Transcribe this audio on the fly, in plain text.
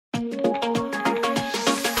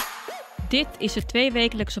Dit is de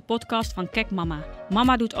tweewekelijkse podcast van Kek Mama.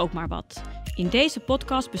 Mama doet ook maar wat. In deze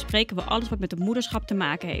podcast bespreken we alles wat met het moederschap te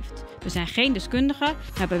maken heeft. We zijn geen deskundigen,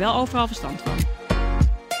 maar hebben wel overal verstand van.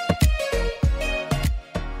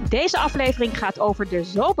 Deze aflevering gaat over de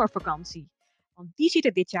zomervakantie. Want die ziet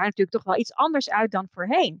er dit jaar natuurlijk toch wel iets anders uit dan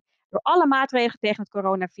voorheen. Door alle maatregelen tegen het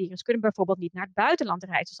coronavirus kunnen we bijvoorbeeld niet naar het buitenland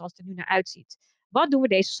reizen zoals het er nu naar uitziet. Wat doen we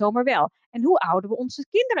deze zomer wel? En hoe houden we onze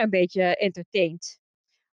kinderen een beetje entertained?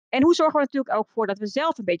 En hoe zorgen we natuurlijk ook voor dat we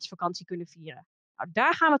zelf een beetje vakantie kunnen vieren? Nou,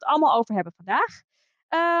 daar gaan we het allemaal over hebben vandaag.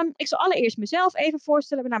 Ik zal allereerst mezelf even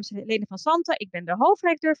voorstellen. Mijn naam is Helene van Santen. Ik ben de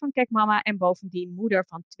hoofdredacteur van Kek Mama en bovendien moeder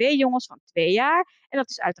van 2 jongens van 2 jaar. En dat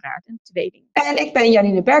is uiteraard een tweeling. En ik ben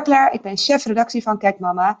Janine Berklaar. Ik ben chefredactie van Kek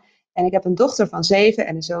Mama. En ik heb een dochter van 7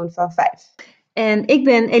 en een zoon van 5. En ik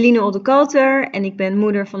ben Eline Oldekalter en ik ben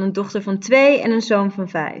moeder van een dochter van 2 en een zoon van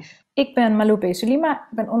 5. Ik ben Maloupe Sulima,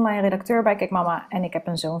 ik ben online redacteur bij Kek Mama en ik heb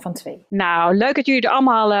een zoon van 2. Nou, leuk dat jullie er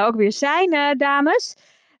allemaal ook weer zijn, dames.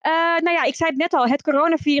 Ik zei het net al, het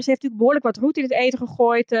coronavirus heeft natuurlijk behoorlijk wat roet in het eten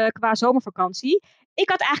gegooid qua zomervakantie. Ik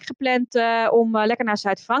had eigenlijk gepland om lekker naar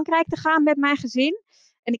Zuid-Frankrijk te gaan met mijn gezin.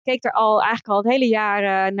 En ik keek er eigenlijk al het hele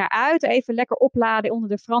jaar naar uit. Even lekker opladen onder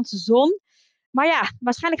de Franse zon. Maar ja,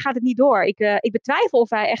 waarschijnlijk gaat het niet door. Ik betwijfel of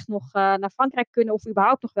wij echt nog naar Frankrijk kunnen of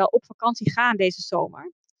überhaupt nog wel op vakantie gaan deze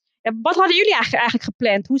zomer. Wat hadden jullie eigenlijk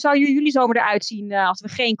gepland? Hoe zou jullie zomer eruit zien als we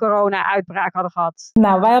geen corona-uitbraak hadden gehad?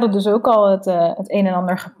 Nou, wij hadden dus ook al het een en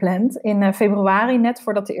ander gepland. In februari, net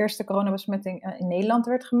voordat de eerste coronabesmetting in Nederland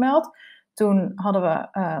werd gemeld. Toen hadden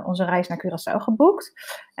we onze reis naar Curaçao geboekt.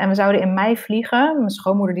 En we zouden in mei vliegen. Mijn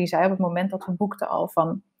schoonmoeder die zei op het moment dat we boekten al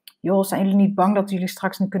van... joh, zijn jullie niet bang dat jullie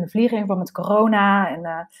straks niet kunnen vliegen in verband met corona?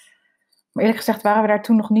 Maar eerlijk gezegd waren we daar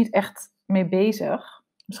toen nog niet echt mee bezig.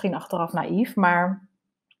 Misschien achteraf naïef, maar...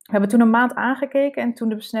 We hebben toen een maand aangekeken en toen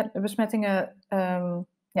de besmettingen, toen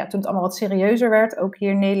het allemaal wat serieuzer werd, ook hier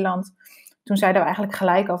in Nederland, toen zeiden we eigenlijk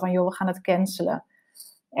gelijk al van, joh, we gaan het cancelen.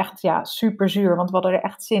 Echt, super zuur, want we hadden er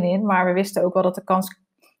echt zin in, maar we wisten ook wel dat de kans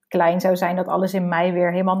klein zou zijn dat alles in mei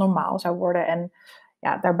weer helemaal normaal zou worden. En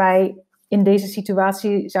daarbij, in deze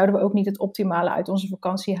situatie, zouden we ook niet het optimale uit onze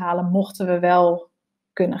vakantie halen, mochten we wel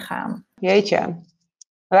kunnen gaan. Jeetje.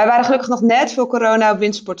 Wij waren gelukkig nog net voor corona op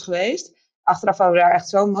windsport geweest. Achteraf hadden we daar echt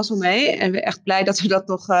zo'n mazzel mee. En we zijn echt blij dat we dat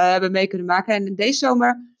nog hebben mee kunnen maken. En deze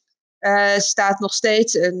zomer staat nog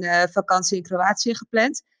steeds een vakantie in Kroatië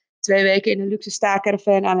gepland. 2 weken in een luxe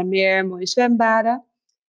staakerven aan een meer, mooie zwembaden.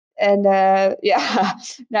 En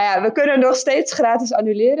we kunnen nog steeds gratis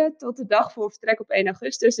annuleren tot de dag voor vertrek op 1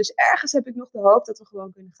 augustus. Dus ergens heb ik nog de hoop dat we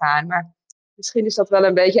gewoon kunnen gaan. Maar misschien is dat wel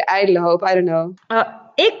een beetje ijdele hoop, I don't know.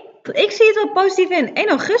 Ik zie het wel positief in. 1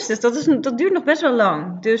 augustus, dat duurt nog best wel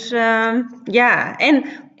lang. Dus en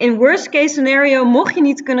in worst case scenario, mocht je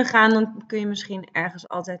niet kunnen gaan, dan kun je misschien ergens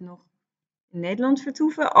altijd nog in Nederland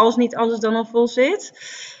vertoeven. Als niet alles dan al vol zit.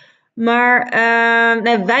 Maar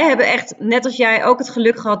wij hebben echt, net als jij, ook het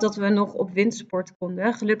geluk gehad dat we nog op windsport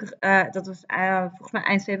konden. Gelukkig, dat was volgens mij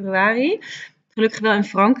eind februari. Gelukkig wel in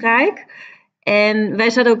Frankrijk. En wij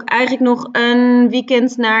zouden ook eigenlijk nog een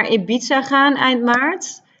weekend naar Ibiza gaan eind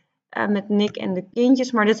maart. Met Nick en de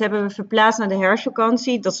kindjes. Maar dit hebben we verplaatst naar de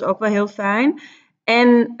herfstvakantie. Dat is ook wel heel fijn.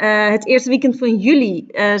 En het eerste weekend van juli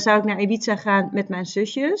zou ik naar Ibiza gaan met mijn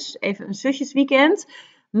zusjes. Even een zusjesweekend.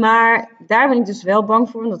 Maar daar ben ik dus wel bang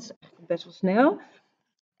voor. Want dat is eigenlijk best wel snel.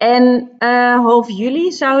 En half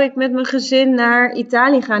juli zou ik met mijn gezin naar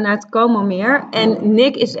Italië gaan. Naar het Como-meer. En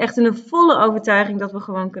Nick is echt in een volle overtuiging dat we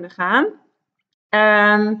gewoon kunnen gaan.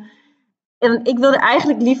 En ik wilde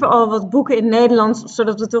eigenlijk liever al wat boeken in Nederland,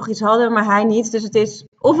 zodat we toch iets hadden, maar hij niet. Dus het is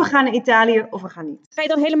of we gaan naar Italië of we gaan niet. Ga je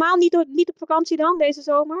dan helemaal niet op vakantie dan, deze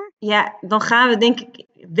zomer? Ja, dan gaan we denk ik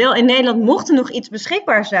wel in Nederland, mocht er nog iets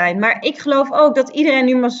beschikbaar zijn. Maar ik geloof ook dat iedereen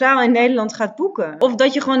nu massaal in Nederland gaat boeken. Of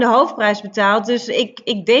dat je gewoon de hoofdprijs betaalt. Dus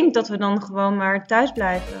ik denk dat we dan gewoon maar thuis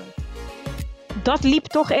blijven. Dat liep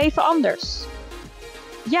toch even anders.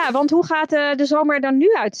 Ja, want hoe gaat de zomer er dan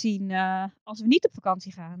nu uitzien als we niet op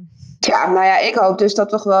vakantie gaan? Ja, ik hoop dus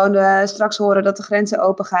dat we gewoon straks horen dat de grenzen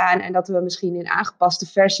open gaan. En dat we misschien in aangepaste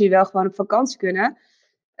versie wel gewoon op vakantie kunnen.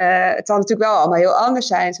 Het zal natuurlijk wel allemaal heel anders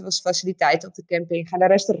zijn. Zoals faciliteiten op de camping. Gaan de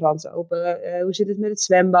restaurants open? Hoe zit het met het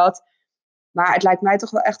zwembad? Maar het lijkt mij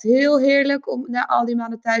toch wel echt heel heerlijk om na al die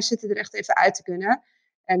maanden thuis zitten er echt even uit te kunnen.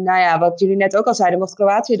 En wat jullie net ook al zeiden, mocht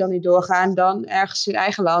Kroatië dan niet doorgaan, dan ergens in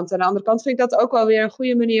eigen land. Aan de andere kant vind ik dat ook wel weer een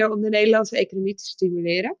goede manier om de Nederlandse economie te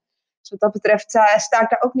stimuleren. Dus wat dat betreft sta ik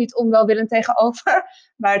daar ook niet onwelwillend tegenover.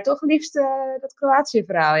 Maar toch liefst dat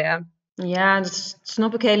Kroatië-verhaal, ja. Ja, dat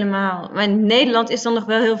snap ik helemaal. Maar in Nederland is dan nog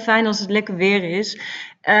wel heel fijn als het lekker weer is.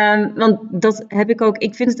 Want dat heb ik ook.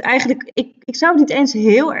 Ik vind het eigenlijk. Ik zou het niet eens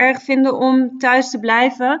heel erg vinden om thuis te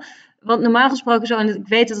blijven. Want normaal gesproken zo, en ik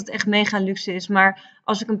weet dat het echt mega luxe is. Maar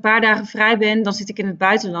als ik een paar dagen vrij ben, dan zit ik in het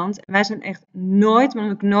buitenland. En wij zijn echt nooit, maar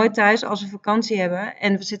dan ook nooit thuis als we vakantie hebben.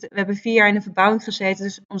 En we hebben 4 jaar in de verbouwing gezeten.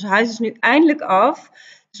 Dus ons huis is nu eindelijk af.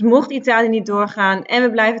 Dus mocht Italië niet doorgaan en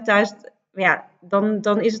we blijven thuis, ja,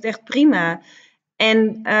 dan is het echt prima.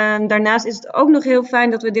 En daarnaast is het ook nog heel fijn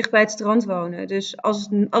dat we dicht bij het strand wonen. Dus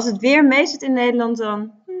als het weer mee zit in Nederland,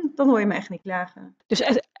 dan hoor je me echt niet klagen. Dus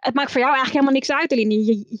het maakt voor jou eigenlijk helemaal niks uit, Eline.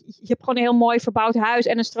 Je hebt gewoon een heel mooi verbouwd huis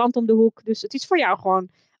en een strand om de hoek. Dus het is voor jou gewoon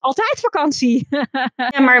altijd vakantie.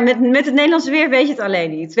 Ja, maar met het Nederlandse weer weet je het alleen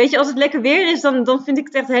niet. Weet je, als het lekker weer is, dan vind ik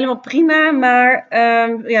het echt helemaal prima. Maar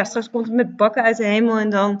ja, straks komt het met bakken uit de hemel en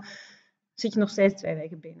dan zit je nog steeds 2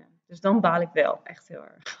 weken binnen. Dus dan baal ik wel echt heel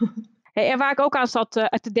erg. Hey, en waar ik ook aan zat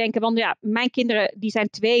te denken, want ja, mijn kinderen die zijn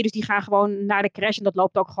 2, dus die gaan gewoon naar de crash en dat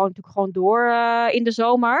loopt ook natuurlijk gewoon door in de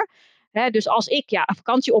zomer. Dus als ik een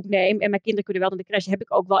vakantie opneem en mijn kinderen kunnen wel naar de crash, heb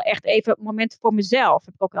ik ook wel echt even momenten voor mezelf.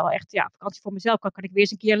 Heb ik ook wel echt vakantie voor mezelf. Kan ik weer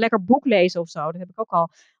eens een keer een lekker boek lezen of zo. Dat heb ik ook al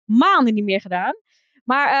maanden niet meer gedaan.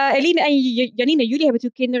 Maar Eline en Janine, jullie hebben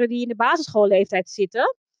natuurlijk kinderen die in de basisschoolleeftijd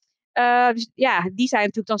zitten. Dus ja, die zijn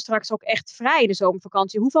natuurlijk dan straks ook echt vrij in de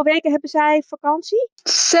zomervakantie. Hoeveel weken hebben zij vakantie?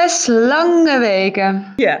 6 lange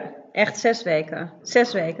weken. Ja, echt 6 weken.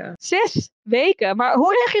 6 weken. 6 weken? Maar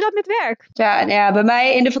hoe regel je dat met werk? Ja, nou ja, bij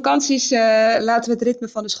mij in de vakanties laten we het ritme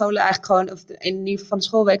van de scholen eigenlijk gewoon, of in ieder geval van de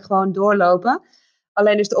schoolweek gewoon doorlopen.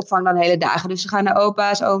 Alleen is de opvang dan hele dagen. Dus ze gaan naar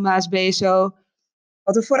opa's, oma's, BSO.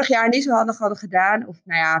 Wat we vorig jaar niet zo handig hadden gedaan, of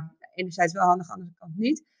nou ja, enerzijds wel handig, aan de andere kant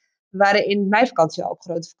niet. We waren in meivakantie al op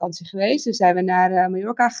grote vakantie geweest. Dus zijn we naar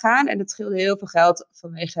Mallorca gegaan. En dat scheelde heel veel geld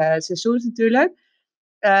vanwege het seizoen natuurlijk.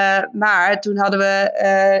 Maar toen hadden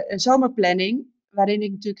we een zomerplanning, waarin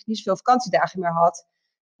ik natuurlijk niet zoveel vakantiedagen meer had.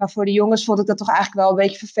 Maar voor de jongens vond ik dat toch eigenlijk wel een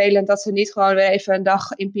beetje vervelend, dat ze niet gewoon weer even een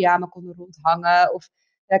dag in pyjama konden rondhangen. Of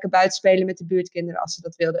lekker buiten spelen met de buurtkinderen als ze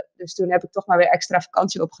dat wilden. Dus toen heb ik toch maar weer extra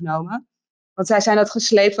vakantie opgenomen. Want zij zijn dat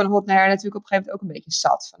gesleept van hot naar her natuurlijk op een gegeven moment ook een beetje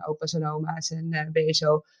zat. Van opa's en oma's en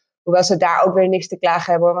BSO. Hoewel ze daar ook weer niks te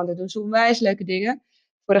klagen hebben hoor, want er doen ze onwijs leuke dingen.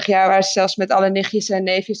 Vorig jaar waren ze zelfs met alle nichtjes en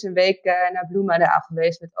neefjes een week naar Bloemendaal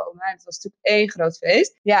geweest met oma. En het was natuurlijk 1 groot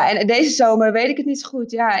feest. Ja, en deze zomer weet ik het niet zo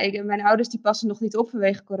goed. Ja, mijn ouders die passen nog niet op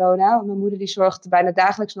vanwege corona. Want mijn moeder die zorgt bijna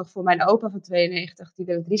dagelijks nog voor mijn opa van 92. Die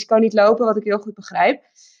wil het risico niet lopen, wat ik heel goed begrijp.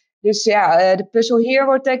 Dus ja, de puzzel hier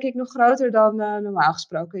wordt denk ik nog groter dan normaal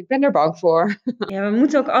gesproken. Ik ben er bang voor. Ja, we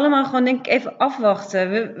moeten ook allemaal gewoon denk ik even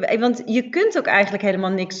afwachten. Want je kunt ook eigenlijk helemaal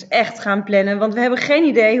niks echt gaan plannen. Want we hebben geen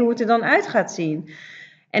idee hoe het er dan uit gaat zien.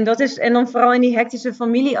 En dan vooral in die hectische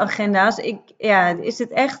familieagenda's. Is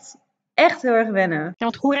dit echt heel erg wennen. Ja,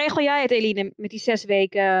 want hoe regel jij het, Eline, met die 6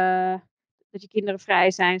 weken dat je kinderen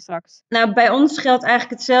vrij zijn straks? Nou, bij ons geldt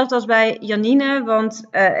eigenlijk hetzelfde als bij Janine. Want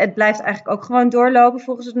het blijft eigenlijk ook gewoon doorlopen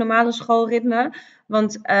volgens het normale schoolritme.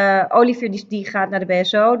 Want Olivier die gaat naar de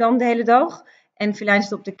BSO dan de hele dag. En Filijn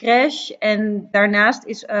zit op de crash. En daarnaast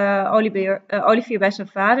is Olivier bij zijn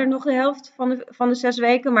vader nog de helft van de 6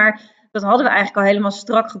 weken. Maar dat hadden we eigenlijk al helemaal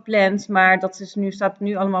strak gepland. Maar staat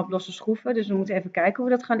nu allemaal op losse schroeven. Dus we moeten even kijken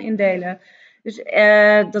hoe we dat gaan indelen. Dus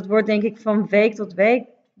dat wordt denk ik van week tot week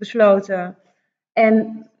besloten.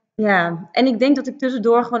 En ik denk dat ik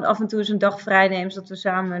tussendoor gewoon af en toe eens een dag vrij neem. Zodat we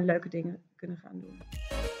samen leuke dingen kunnen gaan doen.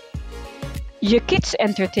 Je kids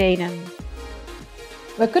entertainen.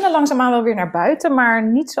 We kunnen langzaamaan wel weer naar buiten, maar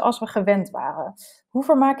niet zoals we gewend waren. Hoe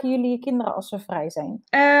vermaken jullie je kinderen als ze vrij zijn?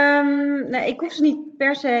 Ik hoef ze niet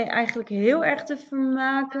per se eigenlijk heel erg te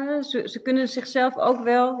vermaken. Ze kunnen zichzelf ook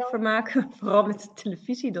wel vermaken. Vooral met de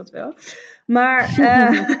televisie, dat wel. Maar,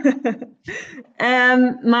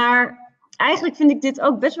 maar eigenlijk vind ik dit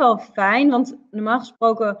ook best wel fijn. Want normaal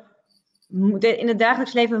gesproken in het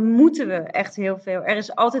dagelijks leven moeten we echt heel veel. Er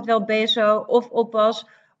is altijd wel BSO of oppas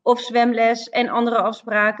of zwemles en andere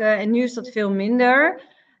afspraken. En nu is dat veel minder.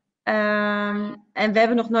 En we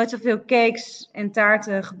hebben nog nooit zoveel cakes en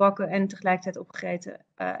taarten gebakken en tegelijkertijd opgegeten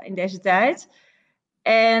in deze tijd.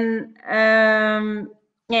 En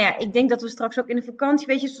ik denk dat we straks ook in de vakantie,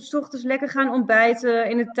 weet je, 's ochtends lekker gaan ontbijten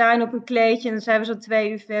in de tuin op een kleedje. En dan zijn we zo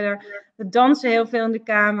 2 uur verder. We dansen heel veel in de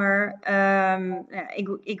kamer.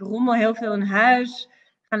 Ik rommel heel veel in huis.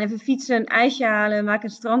 We gaan even fietsen, een ijsje halen, maken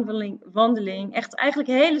een strandwandeling. Echt eigenlijk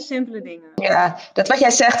hele simpele dingen. Ja, dat wat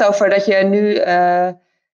jij zegt over dat je nu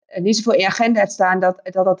niet zoveel in je agenda hebt staan,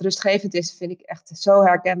 dat rustgevend is, vind ik echt zo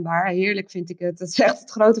herkenbaar. Heerlijk vind ik het. Dat is echt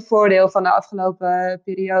het grote voordeel van de afgelopen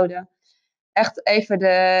periode. echt even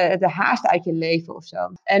de haast uit je leven of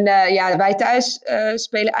zo. En wij thuis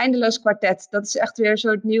spelen eindeloos kwartet. Dat is echt weer een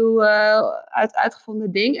soort nieuw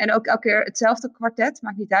uitgevonden ding. En ook elke keer hetzelfde kwartet,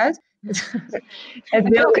 maakt niet uit. Het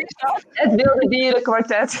wilde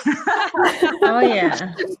dierenkwartet. Oh ja.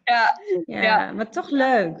 Ja, maar toch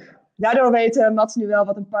leuk. Daardoor weet Mats nu wel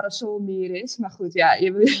wat een parasolmier is. Maar goed, ja.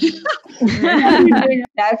 En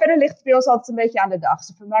verder ligt het bij ons altijd een beetje aan de dag.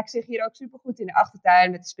 Ze vermaken zich hier ook supergoed in de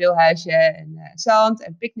achtertuin met een speelhuisje en zand.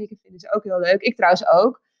 En picknicken vinden ze ook heel leuk. Ik trouwens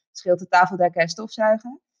ook. Het scheelt de tafeldekken en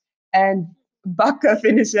stofzuigen. En bakken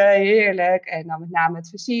vinden ze heerlijk. En dan met name het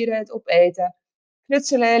versieren, het opeten.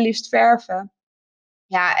 Knutselen, liefst verven.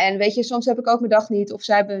 Ja, en weet je, soms heb ik ook mijn dag niet. Of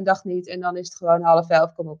zij hebben hun dag niet. En dan is het gewoon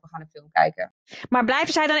 10:30. Kom op, we gaan een film kijken. Maar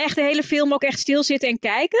blijven zij dan echt de hele film ook echt stilzitten en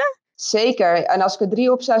kijken? Zeker. En als ik er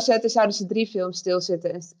 3 op zou zetten, zouden ze 3 films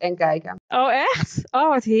stilzitten en kijken. Oh, echt? Oh,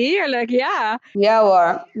 wat heerlijk, ja. Ja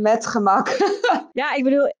hoor, met gemak. Ja, ik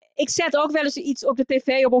bedoel, ik zet ook wel eens iets op de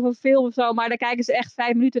tv op of een film of zo. Maar dan kijken ze echt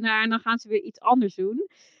 5 minuten naar en dan gaan ze weer iets anders doen.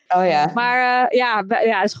 Oh ja. Maar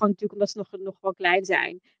dat is gewoon natuurlijk omdat ze nog wel klein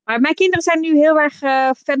zijn. Maar mijn kinderen zijn nu heel erg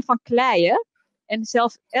fan van kleien. En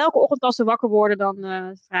zelfs elke ochtend als ze wakker worden, dan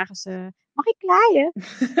vragen ze, mag ik kleien?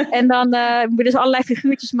 En dan willen ze allerlei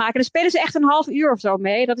figuurtjes maken. Dan spelen ze echt een half uur of zo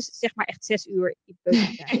mee. Dat is zeg maar echt 6 uur in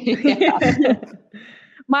peutertijd.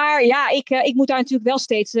 Maar ja, ik moet daar natuurlijk wel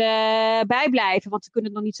steeds bij blijven. Want ze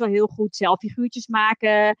kunnen nog niet zo heel goed zelf figuurtjes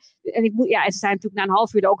maken. En ze zijn natuurlijk na een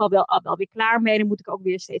half uur er ook al wel weer klaar mee. Dan moet ik ook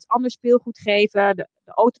weer steeds ander speelgoed geven. De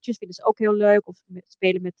autootjes vinden ze ook heel leuk. Of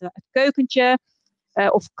spelen met het keukentje.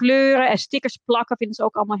 Of kleuren en stickers plakken vinden ze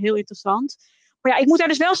ook allemaal heel interessant. Maar ja, ik moet daar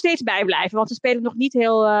dus wel steeds bij blijven. Want ze spelen nog niet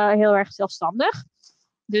heel erg zelfstandig.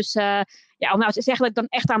 Dus om nou te zeggen dat ik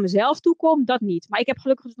dan echt aan mezelf toekom, dat niet. Maar ik heb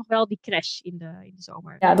gelukkig dus nog wel die crash in de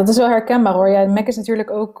zomer. Ja, dat is wel herkenbaar hoor. Ja, Mac is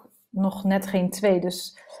natuurlijk ook nog net geen 2.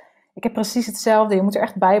 Dus ik heb precies hetzelfde. Je moet er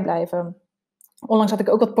echt bij blijven. Onlangs had ik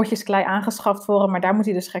ook wat potjes klei aangeschaft voor hem. Maar daar moet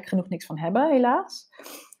hij dus gek genoeg niks van hebben, helaas.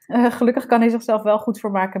 Gelukkig kan hij zichzelf wel goed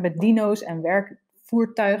vermaken met dino's en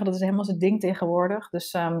werkvoertuigen. Dat is helemaal zijn ding tegenwoordig.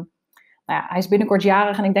 Dus hij is binnenkort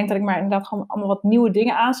jarig. En ik denk dat ik maar inderdaad gewoon allemaal wat nieuwe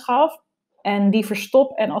dingen aanschaf. En die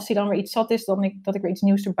verstop. En als hij dan weer iets zat is, dat ik weer iets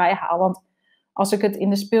nieuws erbij haal. Want als ik het in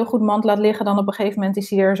de speelgoedmand laat liggen, dan op een gegeven moment is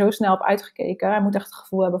hij er zo snel op uitgekeken. Hij moet echt het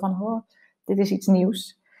gevoel hebben van, dit is iets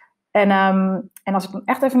nieuws. En als ik dan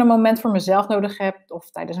echt even een moment voor mezelf nodig heb,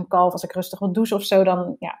 of tijdens een call, als ik rustig wil douchen of zo,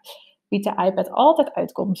 dan biedt de iPad altijd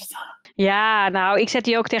uitkomst. Ja, nou, ik zet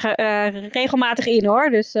die ook regelmatig in hoor.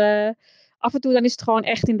 Dus af en toe dan is het gewoon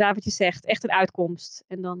echt inderdaad wat je zegt, echt een uitkomst.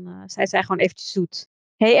 En dan zijn zij gewoon eventjes zoet.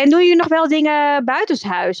 Hey, en doen jullie nog wel dingen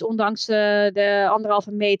buitenshuis, ondanks de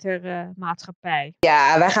 1,5 meter maatschappij?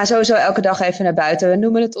 Ja, wij gaan sowieso elke dag even naar buiten. We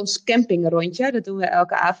noemen het ons campingrondje. Dat doen we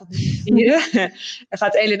elke avond met de vrienden. Dan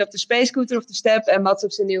gaat Elin op de space scooter of de step en Mats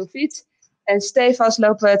op zijn nieuwe fiets. En stevast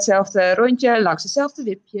lopen we hetzelfde rondje langs dezelfde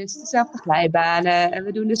wipjes, dezelfde glijbanen. En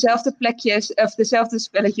we doen dezelfde plekjes, of dezelfde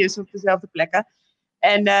spelletjes op dezelfde plekken.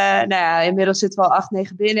 En inmiddels zitten we al 8,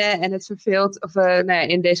 9 binnen en het verveelt,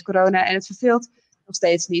 in deze corona, en het verveelt nog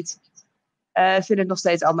steeds niet. Vinden het nog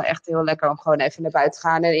steeds allemaal echt heel lekker om gewoon even naar buiten te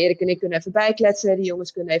gaan. En Erik en ik kunnen even bijkletsen. Die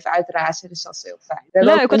jongens kunnen even uitrazen. Dus dat is heel fijn.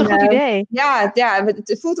 Leuk, wat een goed idee. Ja,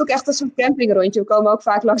 het voelt ook echt als een campingrondje. We komen ook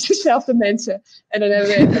vaak langs dezelfde mensen. En dan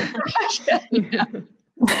hebben we...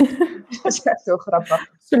 Dat is echt heel grappig.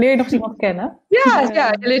 Zo leer je nog iemand kennen. Ja,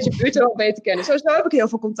 je leert je buurt wel beter kennen. Sowieso heb ik heel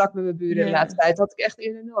veel contact met mijn buren de laatste tijd. Dat had ik echt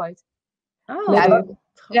eerder nooit.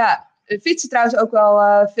 Fietsen trouwens ook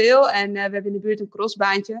wel veel. En we hebben in de buurt een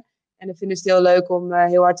crossbaantje. En dan vinden ze het heel leuk om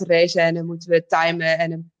heel hard te racen. En dan moeten we timen. En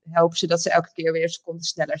dan helpen ze dat ze elke keer weer een seconde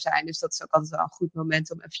sneller zijn. Dus dat is ook altijd wel een goed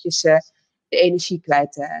moment om eventjes de energie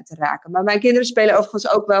kwijt te raken. Maar mijn kinderen spelen overigens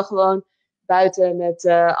ook wel gewoon buiten met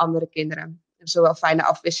andere kinderen. Dat is wel een fijne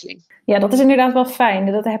afwisseling. Ja, dat is inderdaad wel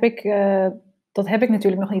fijn. Dat heb ik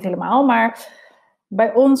natuurlijk nog niet helemaal. Maar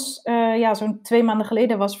bij ons, zo'n 2 maanden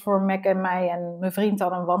geleden was voor Mac en mij en mijn vriend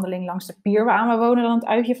dan een wandeling langs de pier waar we wonen dan het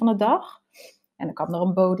uitje van de dag. En dan kwam er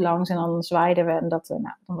een boot langs en dan zwaaiden we en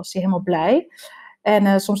dan was hij helemaal blij.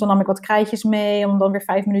 En soms dan nam ik wat krijtjes mee om dan weer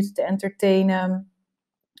 5 minuten te entertainen.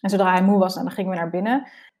 En zodra hij moe was, dan gingen we naar binnen.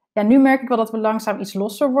 Ja, nu merk ik wel dat we langzaam iets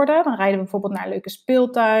losser worden. Dan rijden we bijvoorbeeld naar een leuke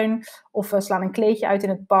speeltuin. Of we slaan een kleedje uit in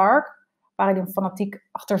het park. Waar hij dan fanatiek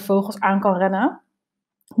achter vogels aan kan rennen.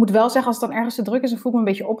 Ik moet wel zeggen, als het dan ergens te druk is, dan voel ik me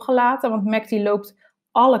een beetje opgelaten. Want Mac die loopt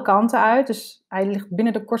alle kanten uit. Dus hij ligt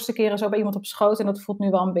binnen de kortste keren zo bij iemand op schoot. En dat voelt nu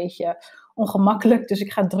wel een beetje ongemakkelijk. Dus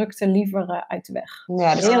ik ga drukte liever uit de weg.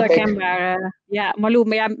 Ja, dat Heel snap ik. herkenbaar. Ja, Marlou,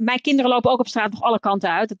 maar ja, mijn kinderen lopen ook op straat nog alle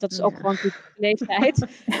kanten uit. Dat is ook gewoon natuurlijk de leeftijd.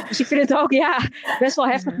 Dus ik vind het ook best wel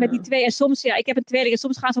heftig met die twee. En soms, ik heb een tweeling en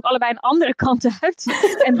soms gaan ze ook allebei een andere kant uit.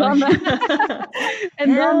 En dan,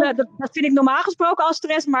 dat vind ik normaal gesproken al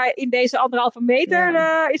stress, maar in deze 1,5 meter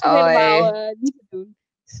is het helemaal niet te doen.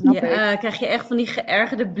 Krijg je echt van die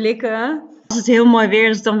geërgerde blikken. Als het heel mooi weer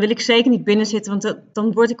is, dan wil ik zeker niet binnen zitten. Want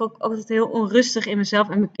dan word ik ook altijd heel onrustig in mezelf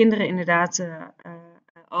en mijn kinderen inderdaad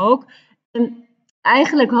ook. En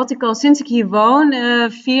eigenlijk had ik al, sinds ik hier woon,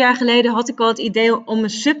 4 jaar geleden, had ik al het idee om een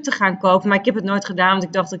sub te gaan kopen. Maar ik heb het nooit gedaan, want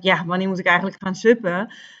ik dacht ook, wanneer moet ik eigenlijk gaan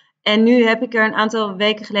suppen? En nu heb ik er een aantal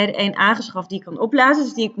weken geleden 1 aangeschaft die ik kan opblazen.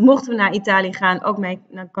 Dus die, mochten we naar Italië gaan, ook mee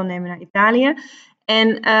kan nemen naar Italië.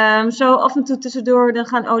 En zo af en toe tussendoor, dan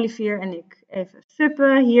gaan Olivier en ik even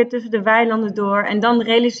suppen, hier tussen de weilanden door. En dan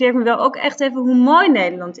realiseer ik me wel ook echt even hoe mooi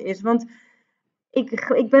Nederland is. Want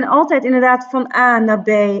ik ben altijd inderdaad van A naar B.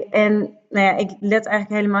 En ik let eigenlijk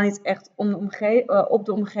helemaal niet echt op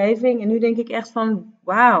de omgeving. En nu denk ik echt van,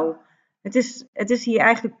 wauw, het is hier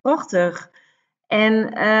eigenlijk prachtig.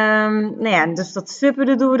 En dus dat suppen,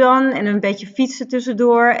 dat doen we dan. En een beetje fietsen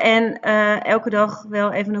tussendoor. En elke dag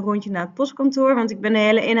wel even een rondje naar het postkantoor. Want ik ben de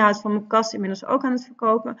hele inhoud van mijn kast inmiddels ook aan het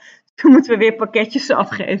verkopen. Toen moeten we weer pakketjes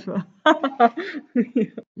afgeven.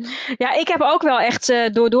 Ja, ik heb ook wel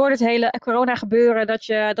echt door het hele corona gebeuren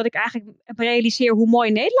dat ik eigenlijk realiseer hoe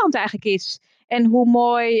mooi Nederland eigenlijk is. En hoe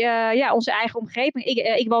mooi onze eigen omgeving.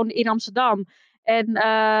 Ik woon in Amsterdam. En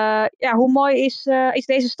hoe mooi is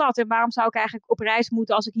deze stad? En waarom zou ik eigenlijk op reis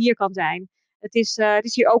moeten als ik hier kan zijn? Het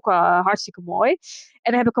is hier ook hartstikke mooi.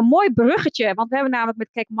 En dan heb ik een mooi bruggetje. Want we hebben namelijk met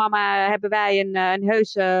Kek Mama hebben wij een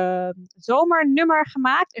heus zomernummer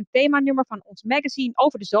gemaakt. Een themanummer van ons magazine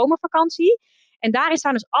over de zomervakantie. En daarin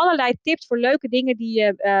staan dus allerlei tips voor leuke dingen die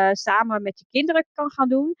je samen met je kinderen kan gaan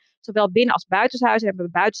doen. Zowel binnen als buitenshuis. En hebben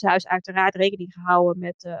we buitenshuis uiteraard rekening gehouden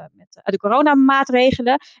met de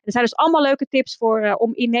coronamaatregelen. Er zijn dus allemaal leuke tips voor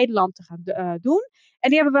om in Nederland te gaan doen. En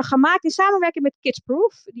die hebben we gemaakt in samenwerking met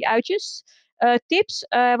Kidsproof, die uitjes. Tips,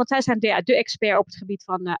 want zij zijn de expert op het gebied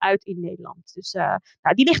van uit in Nederland. Dus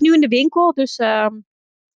die ligt nu in de winkel. Dus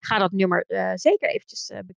ga dat nummer zeker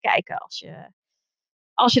eventjes bekijken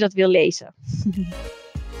als je dat wil lezen.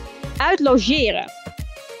 Uit logeren.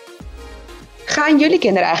 Gaan jullie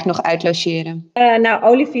kinderen eigenlijk nog uitlogeren?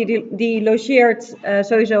 Olivier die logeert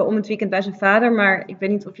sowieso om het weekend bij zijn vader. Maar ik weet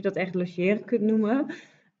niet of je dat echt logeren kunt noemen.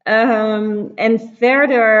 En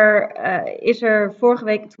verder is er vorige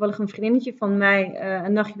week toevallig een vriendinnetje van mij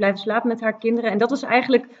een nachtje blijven slapen met haar kinderen. En dat was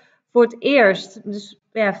eigenlijk voor het eerst. Dus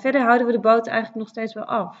verder houden we de boot eigenlijk nog steeds wel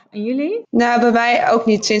af. En jullie? Nou, bij mij ook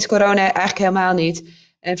niet. Sinds corona eigenlijk helemaal niet.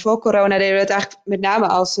 En voor corona deden we het eigenlijk met name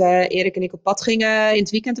als Erik en ik op pad gingen in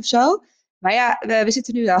het weekend of zo. Maar ja, we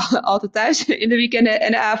zitten nu altijd thuis in de weekenden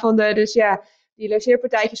en de avonden. Dus ja, die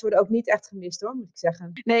logeerpartijtjes worden ook niet echt gemist hoor, moet ik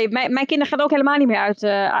zeggen. Nee, mijn kinderen gaan ook helemaal niet meer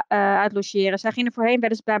uit logeren. Zij gingen voorheen wel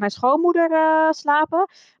eens bij mijn schoonmoeder slapen.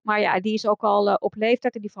 Maar ja, die is ook al op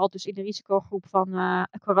leeftijd en die valt dus in de risicogroep van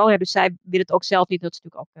corona. Dus zij wil het ook zelf niet. Dat is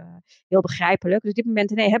natuurlijk ook heel begrijpelijk. Dus op dit moment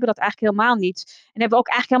hebben we dat eigenlijk helemaal niet. En hebben we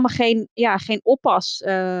ook eigenlijk helemaal geen oppas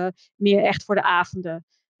meer echt voor de avonden.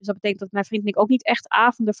 Dus dat betekent dat mijn vriend en ik ook niet echt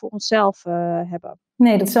avonden voor onszelf hebben.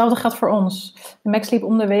 Nee, datzelfde gaat voor ons. Max sliep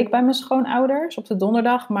om de week bij mijn schoonouders op de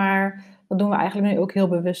donderdag. Maar dat doen we eigenlijk nu ook heel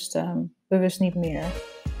bewust niet meer.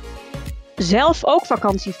 Zelf ook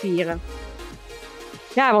vakantie vieren.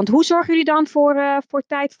 Ja, want hoe zorgen jullie dan voor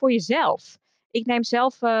tijd voor jezelf? Ik neem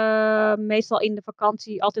zelf meestal in de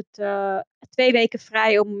vakantie altijd 2 weken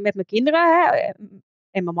vrij om met mijn kinderen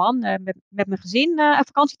en mijn man, met mijn gezin een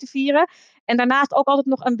vakantie te vieren. En daarnaast ook altijd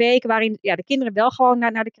nog een week waarin de kinderen wel gewoon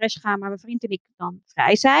naar de crash gaan, maar mijn vriend en ik dan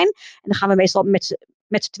vrij zijn. En dan gaan we meestal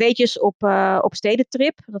met z'n tweetjes op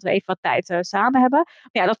stedentrip, dat we even wat tijd samen hebben.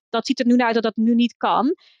 Maar ja, dat ziet er nu naar uit dat dat nu niet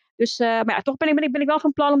kan. Dus toch ben ik wel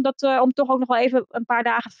van plan om toch ook nog wel even een paar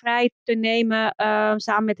dagen vrij te nemen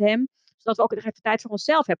samen met hem. Zodat we ook nog even tijd voor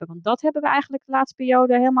onszelf hebben. Want dat hebben we eigenlijk de laatste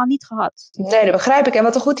periode helemaal niet gehad. Nee, dat begrijp ik. En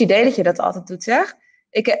wat een goed idee dat je dat altijd doet, zeg.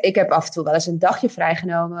 Ik heb af en toe wel eens een dagje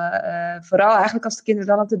vrijgenomen. Vooral eigenlijk als de kinderen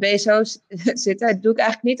dan op de BSO's zitten. Dat doe ik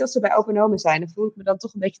eigenlijk niet als ze bij opa en oma zijn. Dan voel ik me dan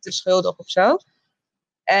toch een beetje te schuldig of zo.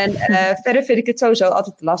 En verder vind ik het sowieso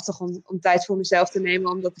altijd lastig om tijd voor mezelf te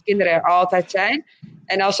nemen. Omdat de kinderen er altijd zijn.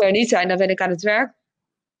 En als ze er niet zijn, dan ben ik aan het werk.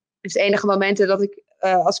 Dus de enige momenten dat ik,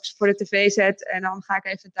 als ik ze voor de tv zet. En dan ga ik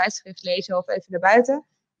even een tijdschrift lezen of even naar buiten.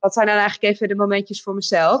 Dat zijn dan eigenlijk even de momentjes voor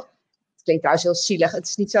mezelf. Het klinkt trouwens heel zielig. Het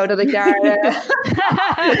is niet zo dat ik daar...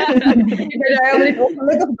 ik ben daar helemaal niet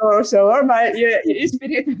ongelukkig door of zo hoor. Maar je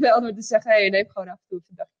inspireert me wel door te zeggen... neem gewoon af en toe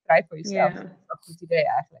een dagje vrij voor jezelf. Ja. Dat is wel een goed idee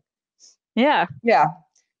eigenlijk. Ja. Ja,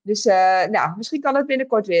 dus misschien kan het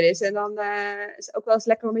binnenkort weer eens. En dan is het ook wel eens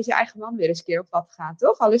lekker om met je eigen man weer eens een keer op pad te gaan,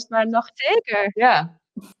 toch? Al is het maar een nacht. Zeker. Ja.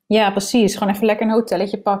 Ja, precies. Gewoon even lekker een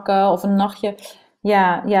hotelletje pakken of een nachtje.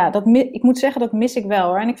 Ja, ik moet zeggen, dat mis ik wel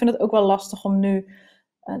hoor. En ik vind het ook wel lastig om nu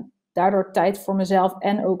daardoor tijd voor mezelf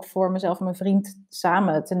en ook voor mezelf en mijn vriend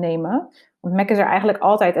samen te nemen. Want Mac is er eigenlijk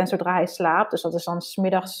altijd en zodra hij slaapt, dus dat is dan 's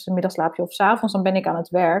middags, een middagslaapje of 's avonds, dan ben ik aan het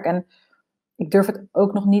werk. En ik durf het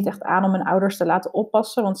ook nog niet echt aan om mijn ouders te laten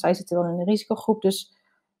oppassen, want zij zitten wel in een risicogroep. Dus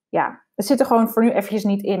ja, het zit er gewoon voor nu eventjes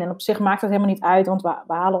niet in. En op zich maakt het helemaal niet uit, want we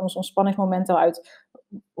halen ons ontspanningsmoment al uit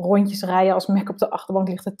rondjes rijden als Mac op de achterbank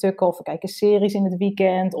ligt te tukken. Of we kijken series in het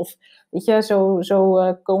weekend. Of weet je,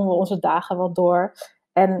 zo komen we onze dagen wel door.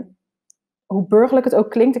 En hoe burgerlijk het ook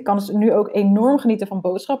klinkt, ik kan dus nu ook enorm genieten van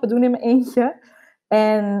boodschappen doen in mijn eentje.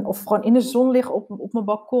 Of gewoon in de zon liggen op mijn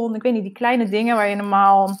balkon. Ik weet niet, die kleine dingen waar je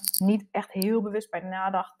normaal niet echt heel bewust bij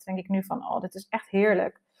nadacht, denk ik nu van, dit is echt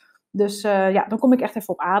heerlijk. Dus dan kom ik echt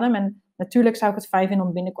even op adem. En natuurlijk zou ik het fijn vinden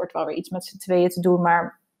om binnenkort wel weer iets met z'n tweeën te doen.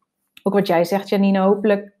 Maar ook wat jij zegt, Janine,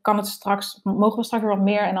 hopelijk mogen we straks weer wat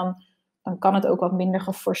meer. En dan kan het ook wat minder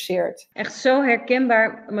geforceerd. Echt zo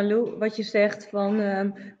herkenbaar, Malou, wat je zegt, van,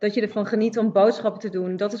 dat je ervan geniet om boodschappen te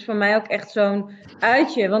doen. Dat is voor mij ook echt zo'n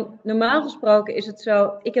uitje. Want normaal gesproken is het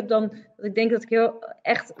zo, ik denk dat ik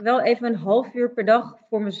echt wel even een half uur per dag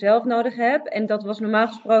voor mezelf nodig heb. En dat was normaal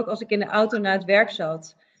gesproken als ik in de auto naar het werk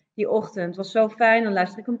zat. Die ochtend. Het was zo fijn, dan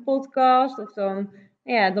luister ik een podcast of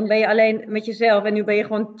dan ben je alleen met jezelf. En nu ben je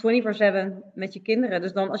gewoon 24/7 met je kinderen.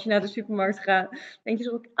 Dus dan als je naar de supermarkt gaat, denk je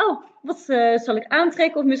zo, wat zal ik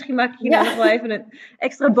aantrekken? Of misschien maak ik hier nog wel even een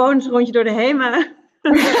extra bonusrondje door de HEMA.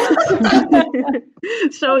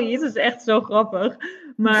 Zoiets, dat is echt zo grappig.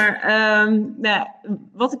 Maar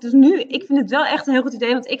wat ik dus nu, ik vind het wel echt een heel goed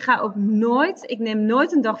idee. Want ik neem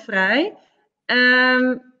nooit een dag vrij.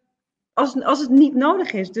 Als het niet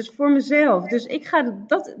nodig is, dus voor mezelf. Dus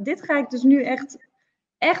dit ga ik dus nu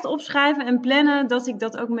echt opschrijven en plannen dat ik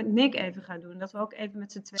dat ook met Nick even ga doen. Dat we ook even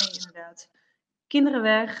met z'n tweeën inderdaad. Kinderen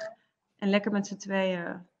weg en lekker met z'n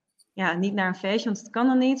tweeën. Ja, niet naar een feestje, want het kan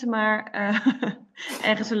dan niet, maar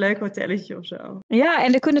ergens een leuk hotelletje of zo. Ja,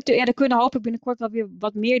 en er kunnen hopelijk binnenkort wel weer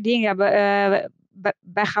wat meer dingen.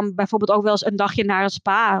 Wij gaan bijvoorbeeld ook wel eens een dagje naar een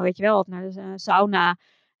spa, weet je wel, of naar de sauna.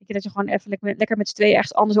 Dat je gewoon even lekker met z'n tweeën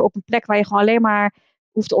ergens anders op een plek waar je gewoon alleen maar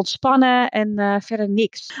hoeft te ontspannen en verder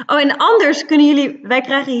niks. Oh, en anders wij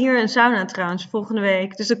krijgen hier een sauna trouwens volgende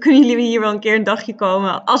week. Dus dan kunnen jullie hier wel een keer een dagje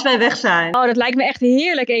komen als wij weg zijn. Oh, dat lijkt me echt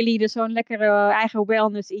heerlijk, Eline. Zo'n lekkere eigen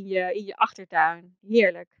wellness in je achtertuin.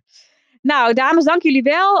 Heerlijk. Nou, dames, dank jullie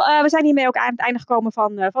wel. We zijn hiermee ook aan het einde gekomen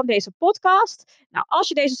van deze podcast. Nou, als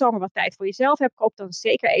je deze zomer wat tijd voor jezelf hebt, koop dan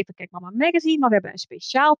zeker even Kek Mama magazine. Want we hebben een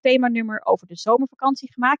speciaal themanummer over de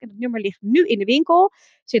zomervakantie gemaakt. En dat nummer ligt nu in de winkel.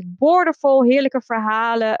 Er zit boordevol heerlijke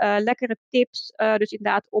verhalen, lekkere tips. Dus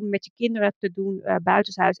inderdaad om met je kinderen te doen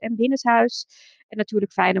buitenshuis en binnenshuis. En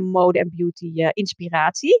natuurlijk fijne mode- en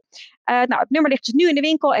beauty-inspiratie. Het nummer ligt dus nu in de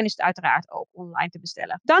winkel en is het uiteraard ook online te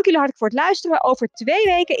bestellen. Dank jullie hartelijk voor het luisteren. Over 2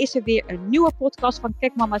 weken is er weer een nieuwe podcast van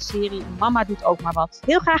Kek Mama's serie Mama doet ook maar wat.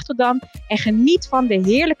 Heel graag tot dan en geniet van de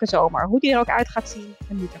heerlijke zomer. Hoe die er ook uit gaat zien,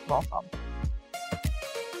 geniet er gewoon van.